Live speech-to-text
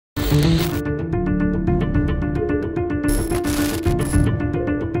That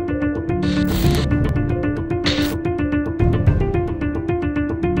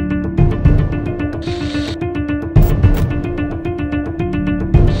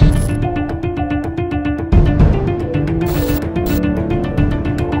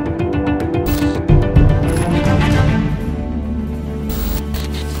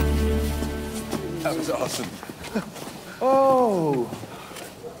was awesome. Oh!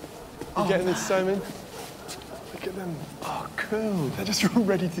 You getting this, Simon? Look at them. Oh, cool. They're just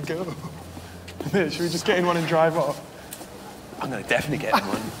ready to go. Should we just get in one and drive off? I'm going to definitely get in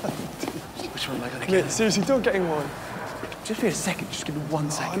one. Which one am I going to get? Mate, seriously, don't get in one. Just for a second, just give me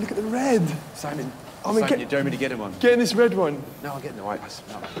 1 second. Oh, look at the red. Simon, Oh, mate, Simon, you dare me to get in one? Get in this red one. No, I'm getting the white one.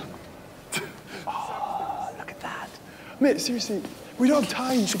 No. Oh, look at that. Mate, seriously, we don't have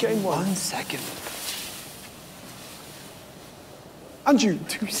time to get in one. 1 second. Andrew,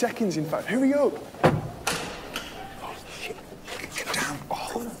 2 seconds, in fact. Hurry up. Oh, shit. Get down.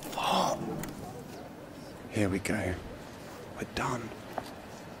 Oh, fuck. Here we go. We're done.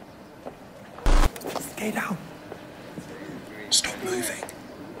 Stay down. Stop moving.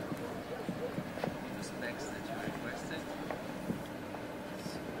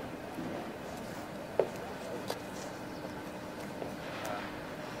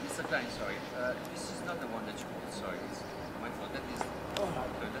 Mr. Klein, sorry. This is not the one that you called. Sorry, it's my fault. That is. Oh,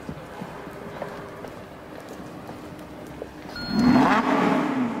 okay, let's go.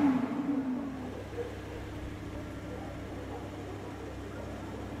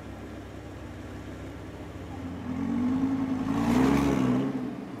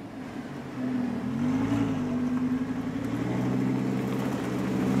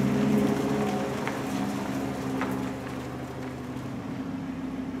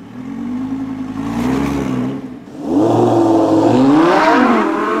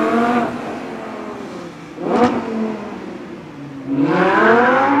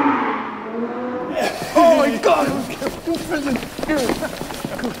 Oh my God! Go prison.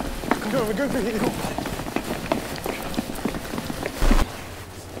 Go, we're going for here.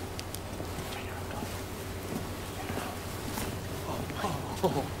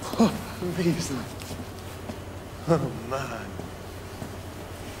 Oh, amazing. Oh, man.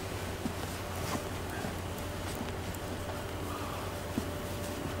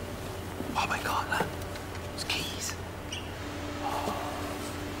 Oh my God, look. Those keys.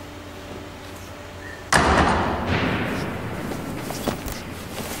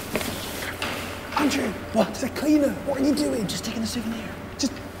 Andrew, what? It's a cleaner. What are you doing? Just taking a souvenir.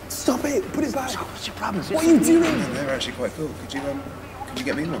 Just stop it. Put it back. What's your problem? What are you doing? They're actually quite cool. Could you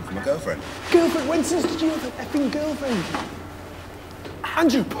get me one for my girlfriend? Girlfriend? When since did you have an effing girlfriend?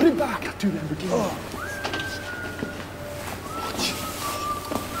 Andrew, put it back. I'll do Lamborghini. Oh.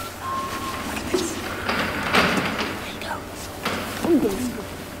 Look at this. There you go. Unbelievable.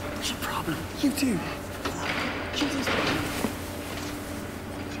 What's your problem? You do.